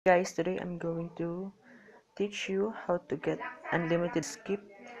Guys, today I'm going to teach you how to get unlimited skip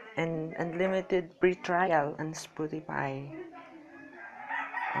and unlimited free trial on Spotify.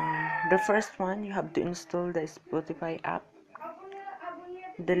 The first one, you have to install the Spotify app.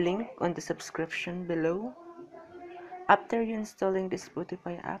 The link on the subscription below. After you installing the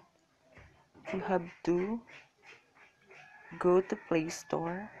Spotify app, you have to go to Play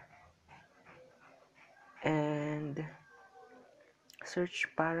Store and search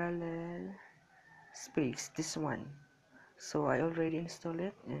Parallel Space, this one. So I already installed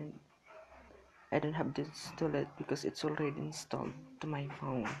it and I don't have to install it because it's already installed to my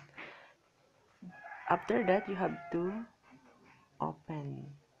phone. After that, you have to open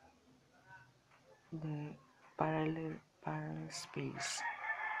the parallel space.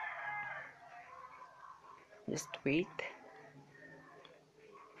 Just wait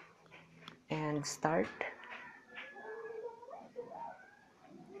and start.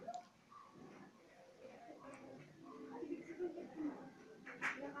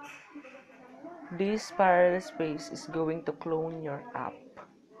 This parallel space is going to clone your app.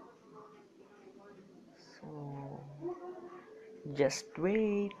 So just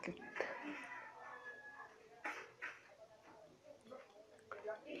wait.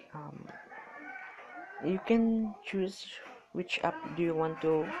 You can choose which app do you want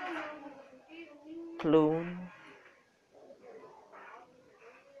to clone.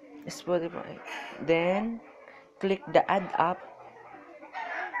 Spotify. Then click the add app,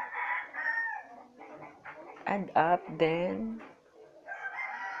 then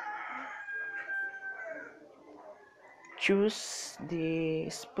choose the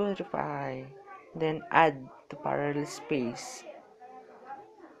Spotify, then add the parallel space.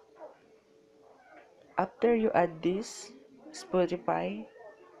 After you add this Spotify,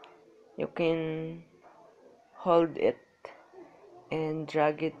 you can hold it and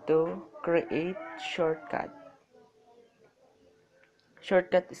drag it to create shortcut.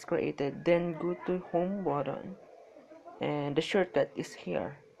 Shortcut is created, then go to home button and the shortcut is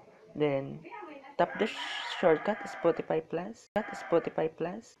here. Then tap the shortcut Spotify Plus. Open.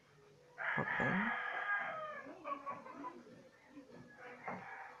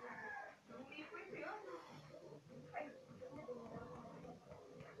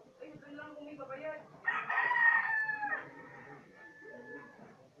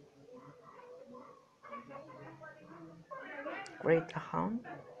 Create account.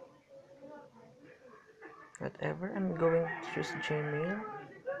 Whatever. I'm going to choose Gmail.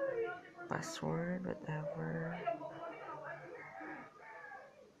 Password, whatever.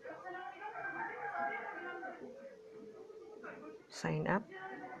 Sign up.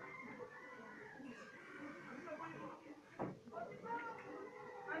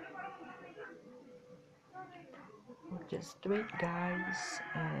 Just wait, guys,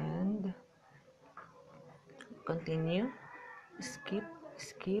 and continue. Skip,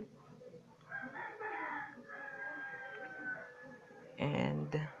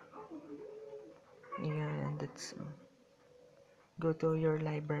 and yeah, that's go to your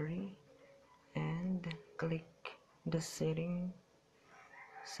library and click the setting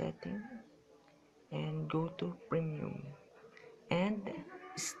and go to premium and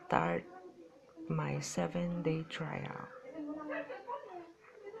start my 7-day trial.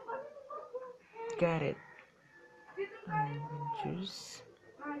 Got it. And choose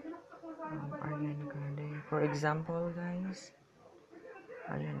Ariana Grande. For example, guys,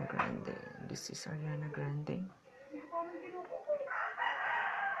 Ariana Grande. This is Ariana Grande.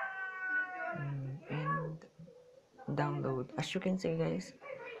 And download. As you can see, guys,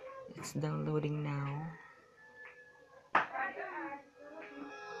 it's downloading now.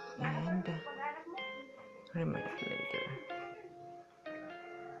 And remind later.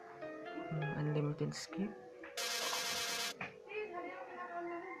 Unlimited skip.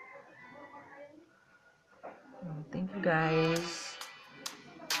 Thank you, guys.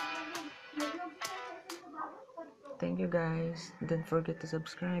 Thank you, guys. Don't forget to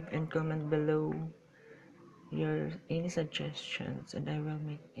subscribe and comment below your any suggestions, and I will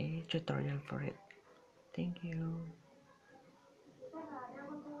make a tutorial for it. Thank you.